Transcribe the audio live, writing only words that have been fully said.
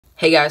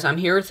Hey guys, I'm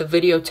here with a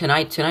video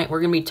tonight. Tonight we're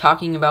going to be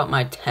talking about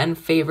my 10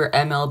 favorite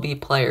MLB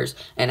players.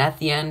 And at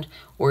the end,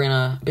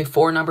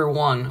 before number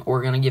 1,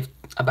 we're going to give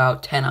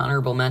about 10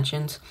 honorable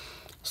mentions.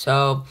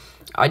 So,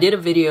 I did a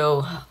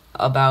video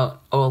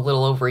about, a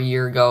little over a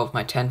year ago of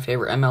my 10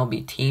 favorite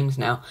MLB teams.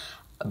 Now,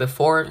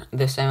 before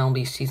this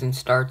MLB season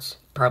starts,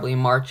 probably in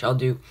March, I'll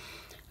do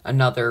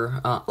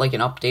another, like an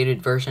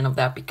updated version of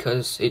that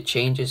because it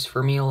changes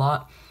for me a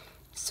lot.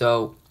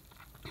 So,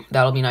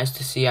 that'll be nice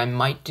to see. I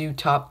might do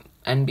top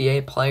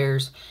NBA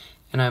players,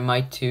 and I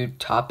might do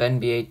top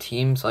NBA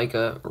teams, like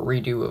a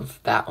redo of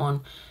that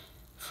one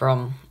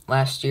from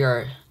last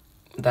year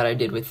that I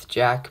did with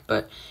Jack.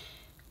 But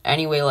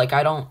anyway, like,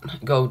 I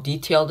don't go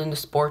detailed into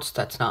sports.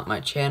 That's not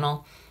my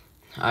channel.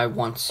 I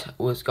once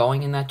was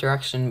going in that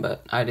direction,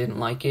 but I didn't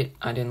like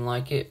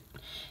it.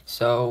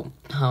 So,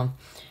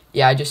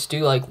 yeah, I just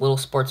do, like, little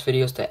sports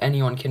videos that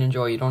anyone can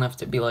enjoy. You don't have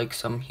to be, like,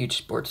 some huge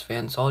sports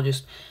fan. So I'll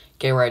just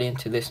get right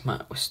into this,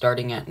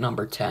 starting at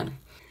number 10.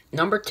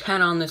 Number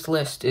 10 on this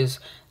list is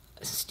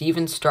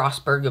Stephen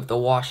Strasburg of the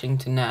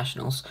Washington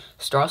Nationals.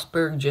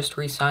 Strasburg just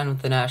re-signed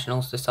with the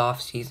Nationals this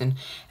offseason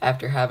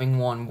after having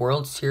won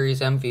World Series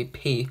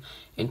MVP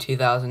in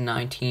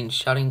 2019,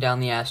 shutting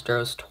down the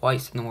Astros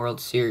twice in the World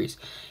Series.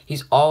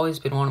 He's always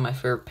been one of my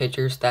favorite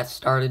pitchers. That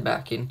started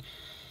back in,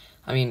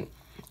 I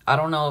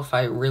don't know if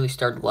I really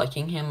started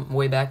liking him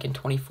way back in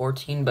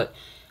 2014, but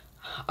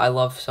I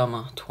love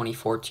some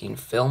 2014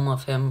 film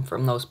of him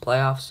from those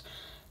playoffs.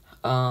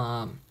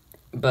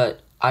 But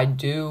I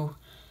do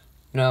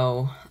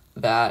know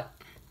that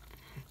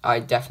I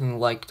definitely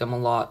liked him a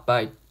lot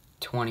by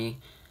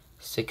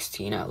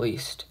 2016 at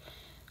least.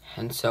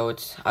 And so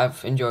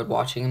I've enjoyed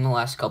watching him the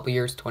last couple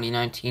years.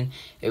 2019,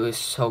 it was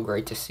so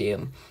great to see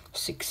him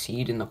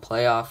succeed in the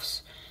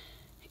playoffs,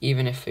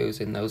 even if it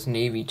was in those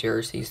Navy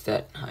jerseys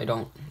that I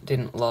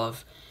didn't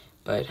love.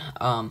 But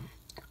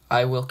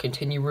I will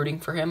continue rooting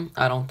for him.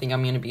 I don't think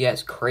I'm going to be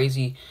as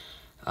crazy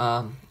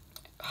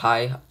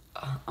high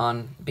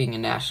on being a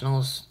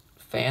Nationals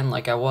fan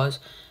like I was.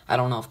 I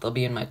don't know if they'll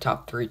be in my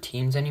top 3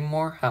 teams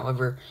anymore.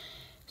 However,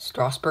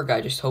 Strasburg,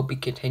 I just hope he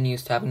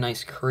continues to have a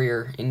nice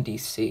career in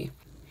DC.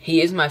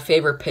 He is my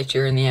favorite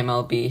pitcher in the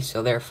MLB,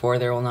 so therefore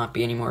there will not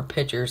be any more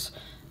pitchers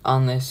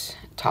on this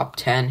top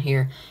 10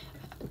 here.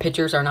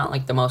 Pitchers are not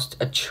like the most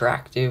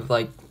attractive,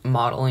 like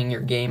modeling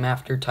your game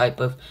after type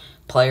of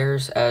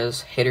players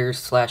as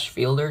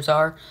hitters/fielders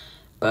are,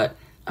 but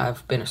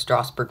I've been a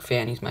Strasburg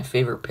fan. He's my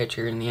favorite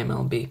pitcher in the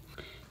MLB.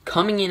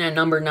 Coming in at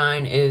number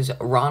 9 is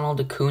Ronald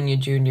Acuna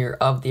Jr.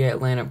 of the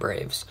Atlanta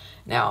Braves.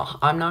 Now,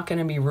 I'm not going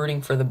to be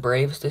rooting for the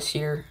Braves this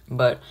year,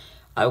 but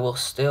I will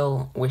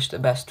still wish the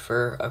best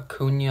for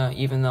Acuna,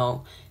 even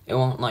though it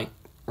won't, like,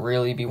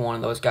 really be one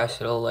of those guys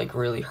that'll, like,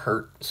 really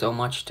hurt so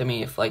much to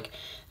me if, like,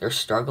 they're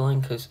struggling,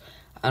 because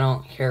I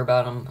don't care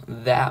about him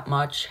that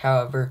much.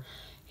 However,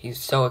 he's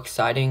so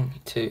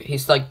exciting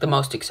he's, like, the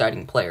most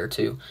exciting player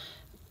to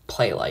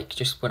play, like,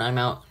 just when I'm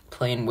out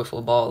playing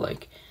wiffle ball,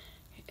 like,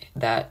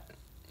 that.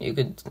 You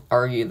could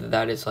argue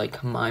that is,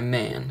 like, my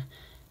man.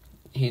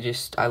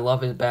 I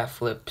love his bat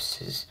flips,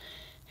 his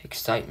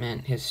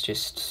excitement, his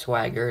just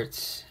swagger.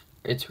 It's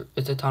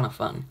a ton of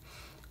fun.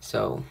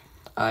 So,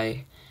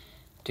 I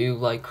do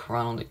like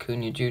Ronald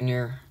Acuna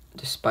Jr.,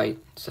 despite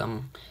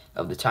some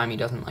of the time he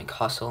doesn't, like,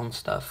 hustle and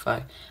stuff.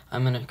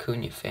 I'm an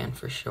Acuna fan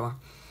for sure.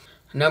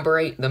 Number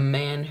 8, the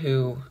man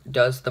who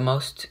does the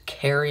most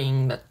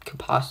carrying that could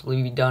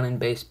possibly be done in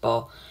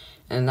baseball,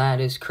 and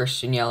that is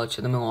Christian Yelich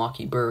of the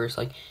Milwaukee Brewers.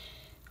 Like,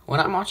 when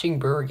I'm watching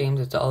Brewer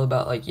games, it's all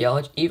about, like,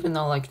 Yelich, even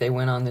though, like, they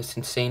went on this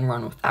insane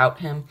run without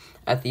him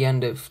at the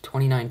end of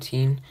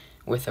 2019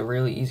 with a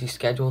really easy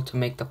schedule to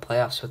make the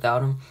playoffs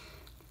without him.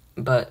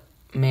 But,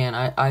 man,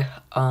 I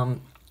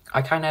kind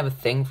of have a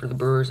thing for the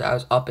Brewers. I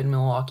was up in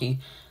Milwaukee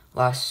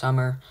last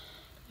summer,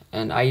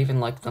 and I even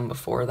liked them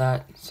before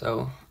that.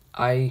 So,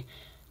 I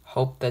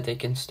hope that they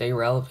can stay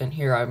relevant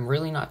here. I'm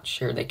really not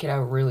sure. They could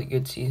have a really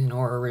good season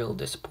or a real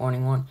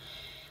disappointing one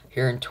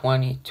here in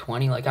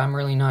 2020. Like, I'm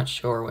really not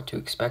sure what to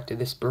expect of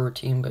this Brewer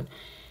team, but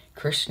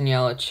Christian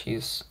Yelich,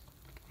 he's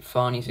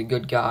fun, he's a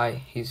good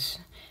guy, he's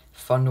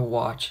fun to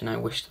watch, and I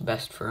wish the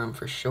best for him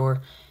for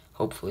sure.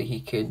 Hopefully he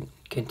could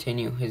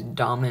continue his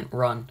dominant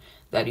run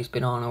that he's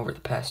been on over the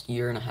past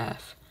year and a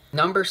half.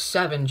 Number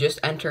 7, just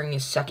entering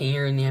his second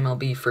year in the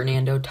MLB,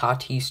 Fernando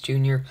Tatis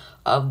Jr.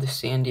 of the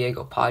San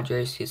Diego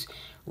Padres. His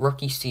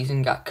rookie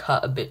season got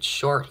cut a bit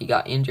short. He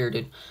got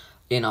injured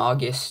in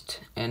August,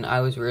 and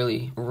I was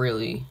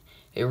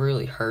it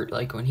really hurt.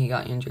 Like, when he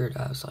got injured,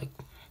 I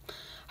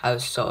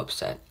was so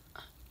upset.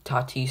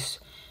 Tatis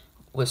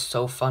was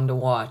so fun to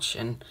watch,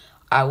 and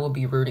I will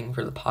be rooting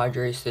for the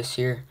Padres this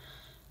year.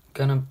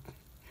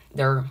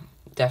 They're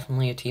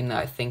definitely a team that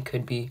I think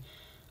could be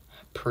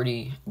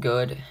pretty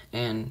good,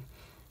 and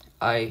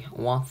I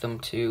want them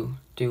to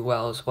do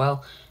well as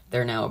well.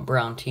 They're now a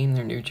brown team.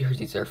 Their new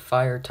jerseys are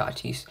fire.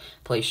 Tatis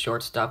plays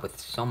shortstop with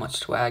so much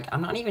swag.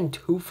 I'm not even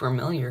too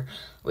familiar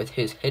with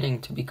his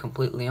hitting, to be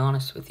completely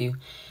honest with you.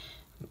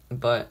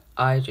 But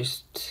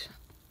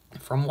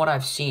from what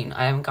I've seen,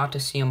 I haven't got to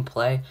see him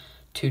play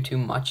too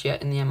much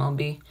yet in the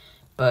MLB,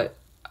 but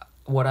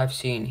what I've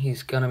seen,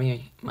 he's going to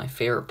be my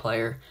favorite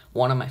player,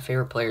 one of my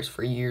favorite players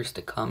for years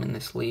to come in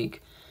this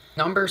league.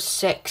 Number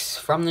 6,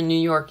 from the New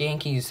York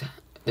Yankees,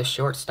 the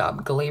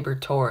shortstop, Gleyber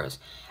Torres.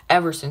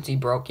 Ever since he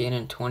broke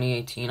in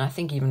 2018, I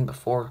think even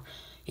before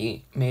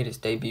he made his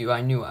debut,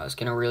 I knew I was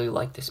going to really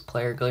like this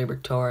player,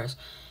 Gleyber Torres.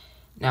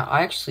 Now,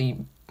 I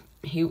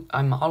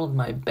modeled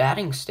my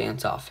batting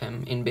stance off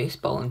him in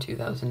baseball in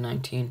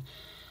 2019.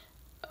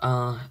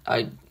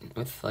 I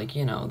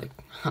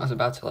was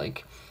about to,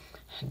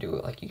 do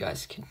it like you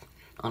guys could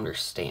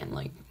understand,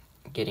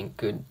 getting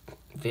good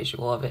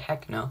visual of it.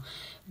 Heck no.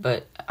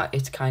 But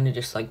it's kind of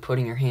just like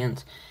putting your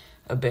hands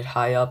a bit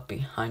high up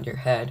behind your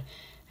head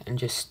and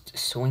just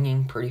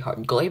swinging pretty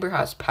hard. Gleyber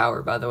has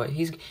power, by the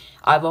way.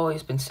 I've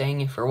always been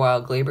saying it for a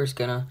while. Gleyber's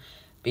gonna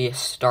be a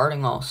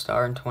starting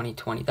all-star in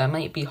 2020. That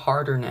might be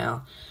harder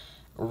now,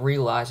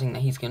 realizing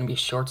that he's gonna be a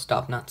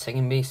shortstop, not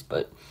second base,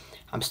 but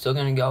I'm still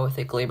gonna go with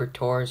it. Gleyber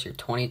Torres, your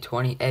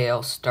 2020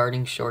 AL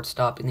starting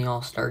shortstop in the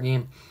All-Star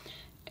game.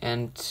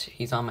 And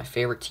he's on my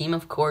favorite team,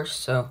 of course,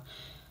 so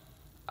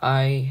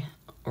I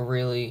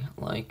really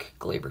like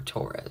Gleyber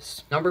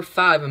Torres. Number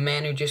 5, a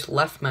man who just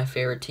left my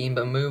favorite team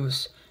but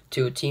moves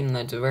to a team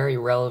that's very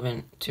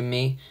relevant to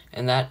me,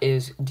 and that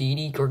is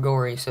Didi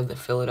Gregorius of the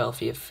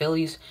Philadelphia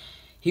Phillies.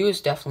 He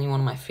was definitely one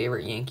of my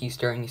favorite Yankees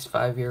during his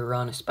 5-year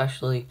run,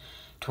 especially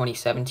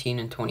 2017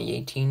 and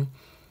 2018.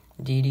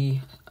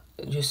 Didi,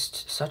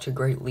 just such a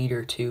great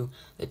leader to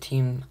the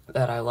team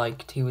that I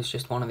liked. He was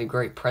just one of the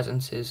great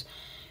presences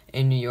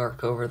in New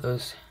York over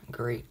those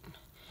great,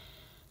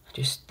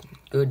 just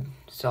good,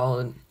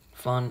 solid,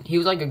 fun. He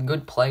was like a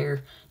good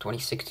player,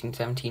 2016,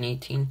 17,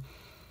 18.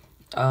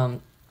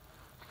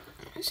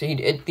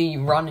 The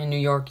run in New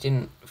York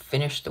didn't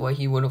finish the way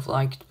he would have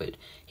liked, but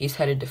he's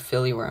headed to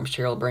Philly, where I'm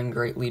sure he'll bring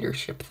great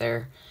leadership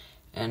there.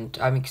 And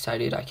I'm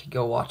excited I could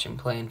go watch him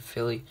play in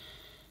Philly.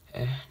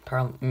 I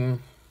don't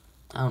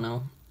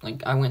know.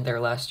 I went there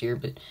last year,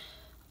 but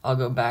I'll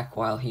go back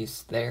while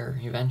he's there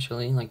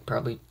eventually,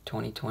 probably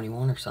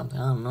 2021 or something.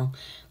 I don't know.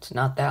 It's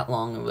not that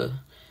long of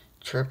a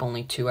trip,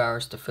 only 2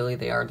 hours to Philly.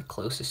 They are the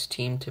closest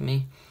team to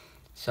me.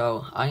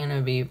 So I'm going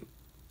to be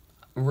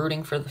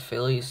rooting for the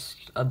Phillies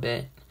a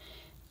bit,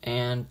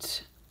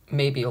 and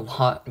maybe a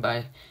lot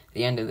by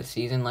the end of the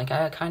season. I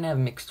kind of have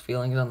mixed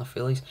feelings on the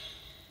Phillies.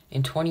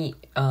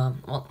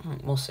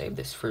 We'll save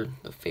this for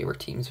the favorite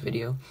teams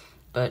video.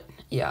 But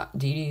yeah,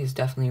 Didi is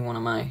definitely one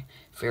of my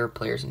favorite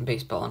players in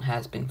baseball and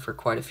has been for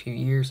quite a few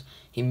years.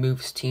 He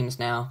moves teams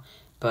now,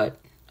 but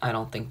I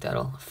don't think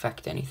that'll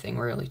affect anything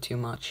really too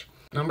much.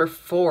 Number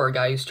 4, a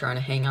guy who's trying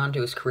to hang on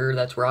to his career,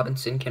 that's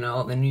Robinson Cano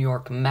of the New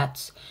York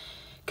Mets.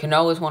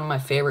 Cano is one of my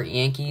favorite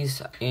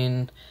Yankees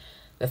in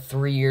the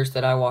 2 years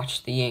that I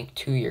watched the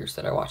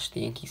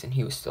Yankees, and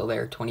he was still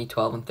there,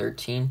 2012 and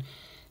 13.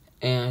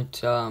 And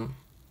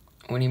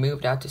when he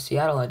moved out to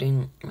Seattle, I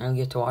didn't really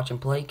get to watch him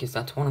play, because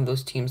that's one of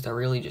those teams that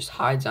really just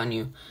hides on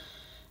you.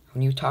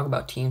 When you talk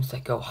about teams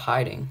that go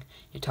hiding,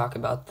 you talk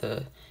about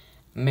the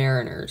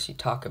Mariners, you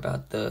talk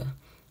about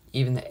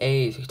even the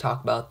A's, you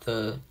talk about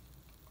the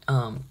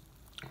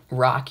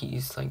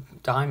Rockies,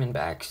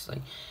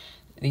 Diamondbacks,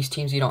 these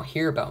teams you don't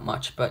hear about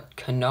much. But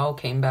Cano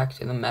came back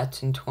to the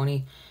Mets in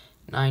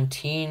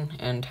 2019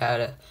 and had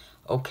a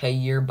okay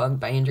year, bugged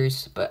by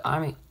injuries. But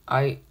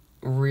I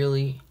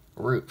really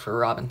root for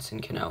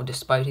Robinson Cano,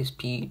 despite his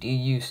PED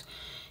use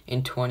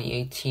in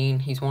 2018.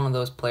 He's one of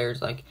those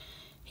players,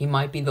 he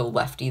might be the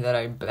lefty that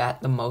I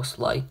bat the most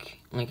I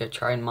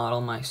try and model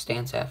my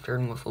stance after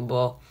in wiffle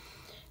ball.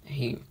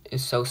 He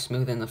is so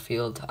smooth in the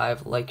field.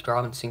 I've liked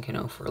Robinson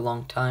Cano for a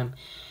long time,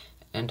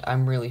 and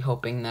I'm really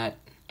hoping that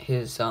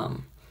he's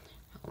out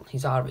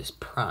of his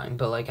prime,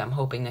 but I'm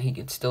hoping that he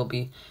could still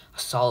be a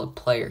solid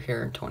player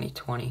here in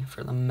 2020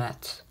 for the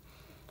Mets,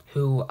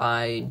 who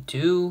I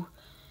do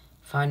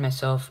find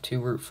myself to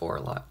root for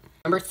a lot.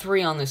 Number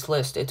 3 on this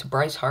list, it's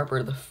Bryce Harper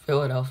of the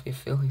Philadelphia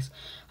Phillies.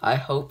 I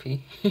hope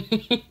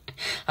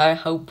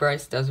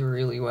Bryce does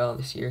really well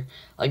this year.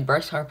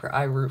 Bryce Harper,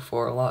 I root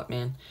for a lot,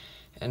 man.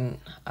 And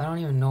I don't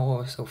even know what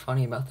was so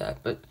funny about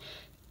that, but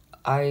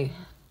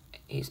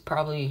he's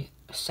probably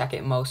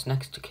second most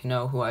next to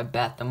Cano, who I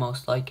bat the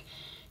most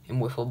in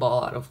wiffle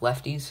ball out of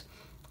lefties.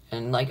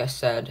 And like I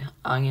said,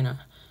 I'm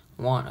gonna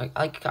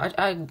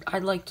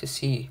I'd like to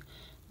see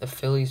the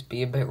Phillies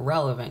be a bit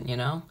relevant,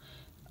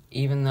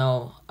 even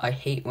though I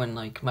hate when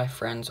my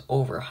friends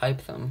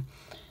overhype them.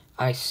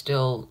 I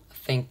still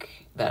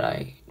think that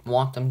I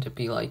want them to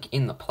be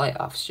in the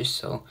playoffs, just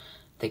so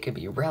they could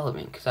be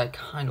relevant, because I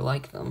kind of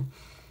like them.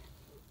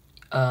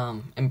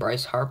 And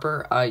Bryce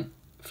Harper, I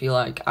feel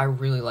I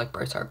really like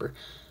Bryce Harper.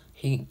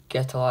 He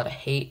gets a lot of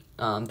hate,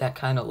 that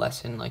kind of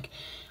lesson.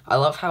 I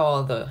love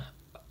how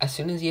as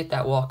soon as he hit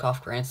that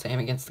walk-off grand slam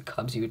against the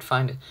Cubs, you would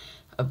find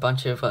a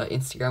bunch of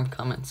Instagram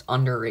comments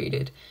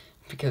underrated,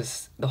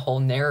 because the whole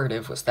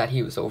narrative was that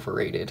he was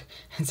overrated,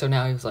 and so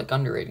now he was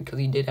underrated, because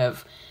he did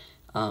have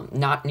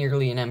not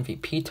nearly an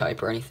MVP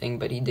type or anything,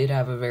 but he did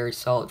have a very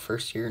solid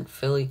first year in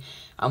Philly.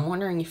 I'm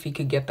wondering if he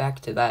could get back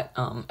to that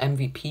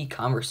MVP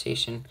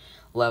conversation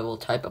level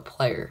type of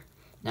player.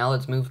 Now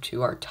let's move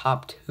to our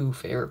top 2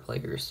 favorite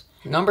players.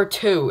 Number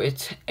 2,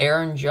 it's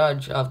Aaron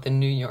Judge of the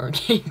New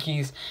York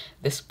Yankees.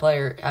 This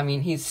player, I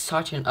mean, he's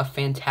such a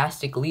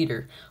fantastic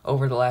leader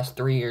over the last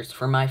 3 years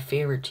for my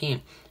favorite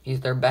team. He's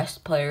their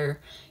best player.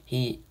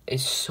 He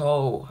is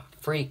so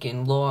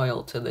freaking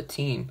loyal to the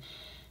team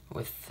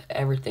with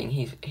everything.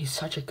 He's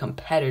such a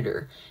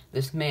competitor.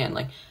 This man,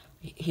 like,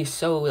 he's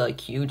so, like,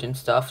 huge and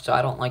stuff, so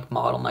I don't, like,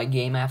 model my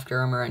game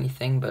after him or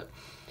anything, but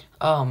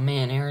oh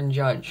man, Aaron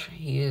Judge,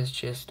 he is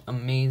just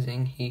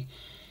amazing. He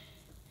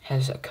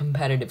has a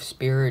competitive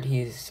spirit.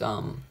 He's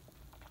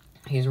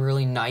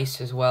really nice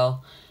as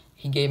well.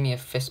 He gave me a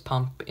fist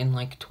pump in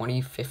like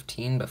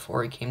 2015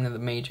 before he came to the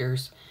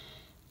majors,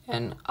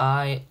 and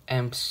I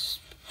am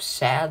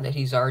sad that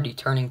he's already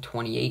turning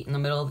 28 in the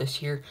middle of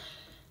this year.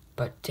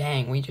 But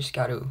dang, we just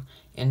got to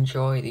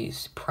enjoy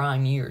these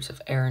prime years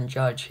of Aaron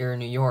Judge here in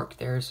New York.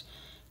 There's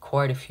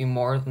quite a few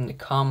more of them to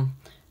come.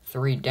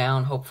 3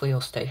 down. Hopefully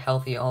he'll stay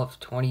healthy all of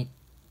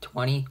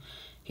 2020.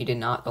 He did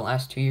not the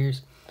last 2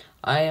 years.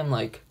 I am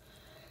like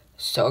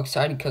so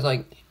excited because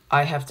like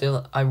I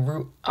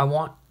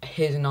want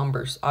his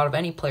numbers out of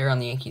any player on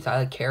the Yankees.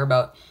 I care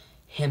about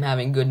him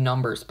having good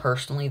numbers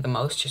personally the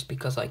most, just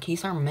because like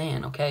he's our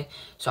man, okay?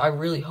 So I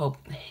really hope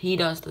he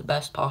does the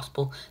best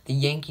possible. The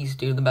Yankees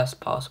do the best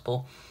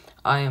possible.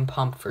 I am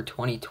pumped for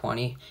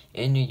 2020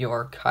 in New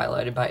York,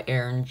 highlighted by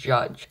Aaron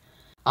Judge.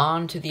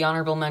 On to the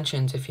honorable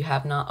mentions. If you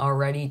have not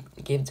already,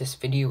 give this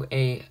video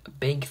a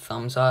big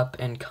thumbs up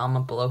and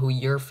comment below who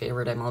your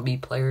favorite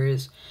MLB player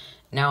is.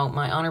 Now,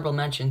 my honorable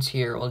mentions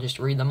here, I'll just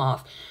read them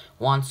off.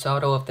 Juan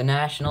Soto of the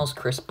Nationals,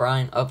 Chris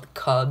Bryant of the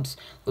Cubs,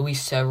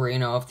 Luis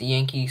Severino of the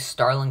Yankees,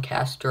 Starlin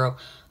Castro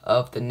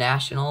of the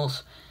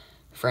Nationals,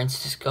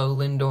 Francisco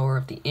Lindor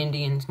of the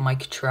Indians,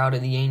 Mike Trout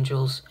of the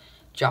Angels,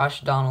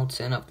 Josh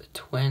Donaldson of the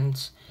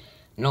Twins,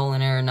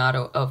 Nolan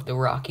Arenado of the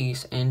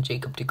Rockies, and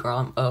Jacob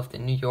deGrom of the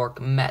New York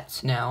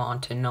Mets. Now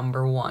on to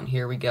number 1.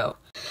 Here we go.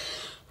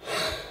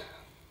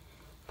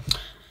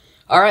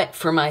 Alright,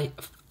 for my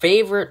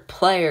favorite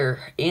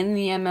player in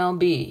the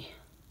MLB,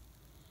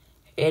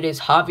 it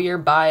is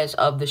Javier Baez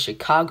of the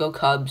Chicago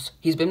Cubs.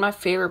 He's been my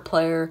favorite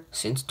player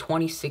since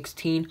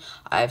 2016.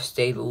 I've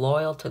stayed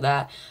loyal to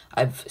that.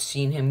 I've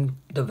seen him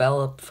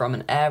develop from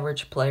an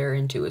average player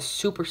into a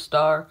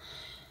superstar,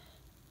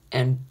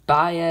 and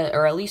Baez,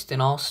 or at least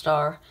an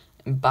all-star,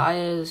 and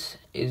Baez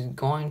is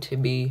going to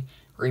be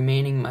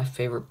remaining my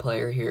favorite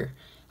player here.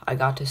 I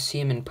got to see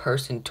him in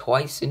person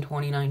twice in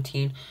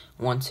 2019,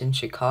 once in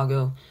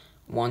Chicago,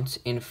 once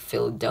in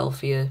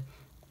Philadelphia,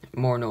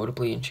 more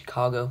notably in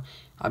Chicago.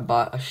 I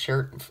bought a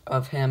shirt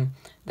of him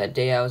that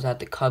day I was at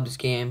the Cubs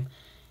game,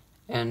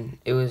 and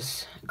it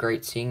was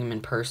great seeing him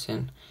in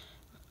person.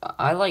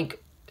 I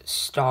like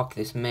stalk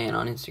this man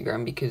on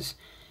Instagram because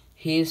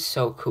he is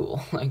so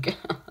cool. Like,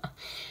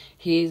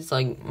 he's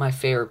like my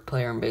favorite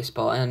player in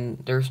baseball,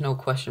 and there's no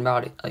question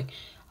about it. Like,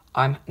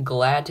 I'm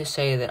glad to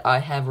say that I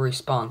have a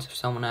response if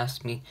someone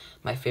asks me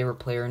my favorite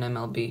player in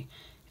MLB,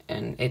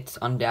 and it's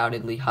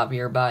undoubtedly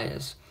Javier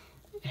Baez.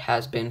 It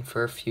has been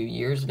for a few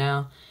years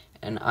now,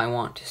 and I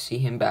want to see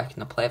him back in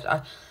the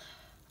playoffs.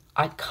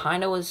 I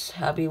kind of was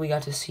happy we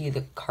got to see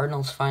the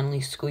Cardinals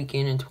finally squeak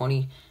in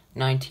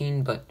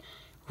 2019, but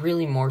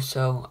really more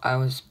so, I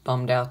was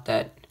bummed out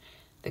that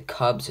the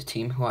Cubs, a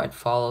team who I'd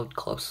followed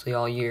closely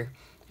all year,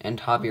 and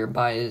Javier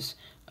Baez,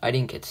 I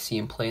didn't get to see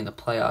him play in the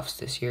playoffs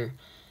this year.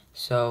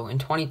 So in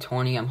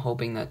 2020, I'm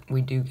hoping that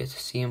we do get to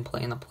see him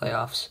play in the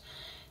playoffs,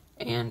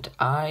 and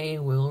I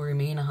will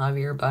remain a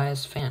Javier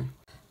Baez fan.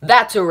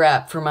 That's a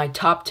wrap for my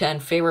top 10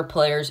 favorite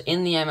players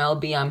in the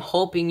MLB. I'm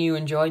hoping you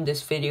enjoyed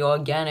this video.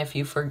 Again, if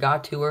you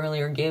forgot to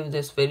earlier, give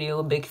this video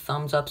a big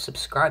thumbs up.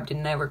 Subscribe to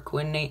Never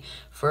Quit Nate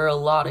for a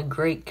lot of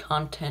great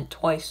content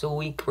twice a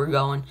week. We're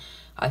going,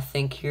 I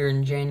think, here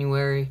in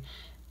January.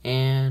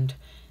 And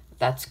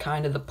that's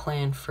kind of the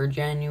plan for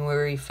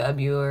January,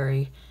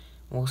 February.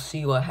 We'll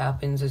see what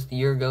happens as the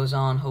year goes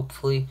on.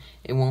 Hopefully,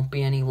 it won't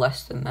be any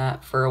less than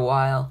that for a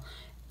while.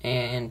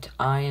 And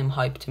I am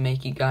hyped to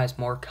make you guys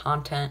more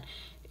content.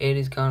 It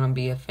is going to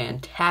be a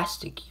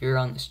fantastic year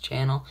on this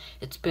channel.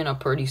 It's been a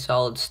pretty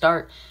solid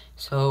start.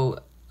 So,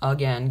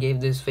 again,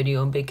 give this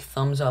video a big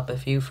thumbs up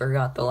if you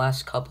forgot the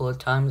last couple of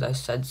times I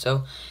said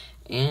so.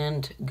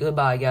 And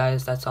goodbye,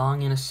 guys. That's all I'm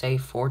going to say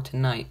for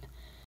tonight.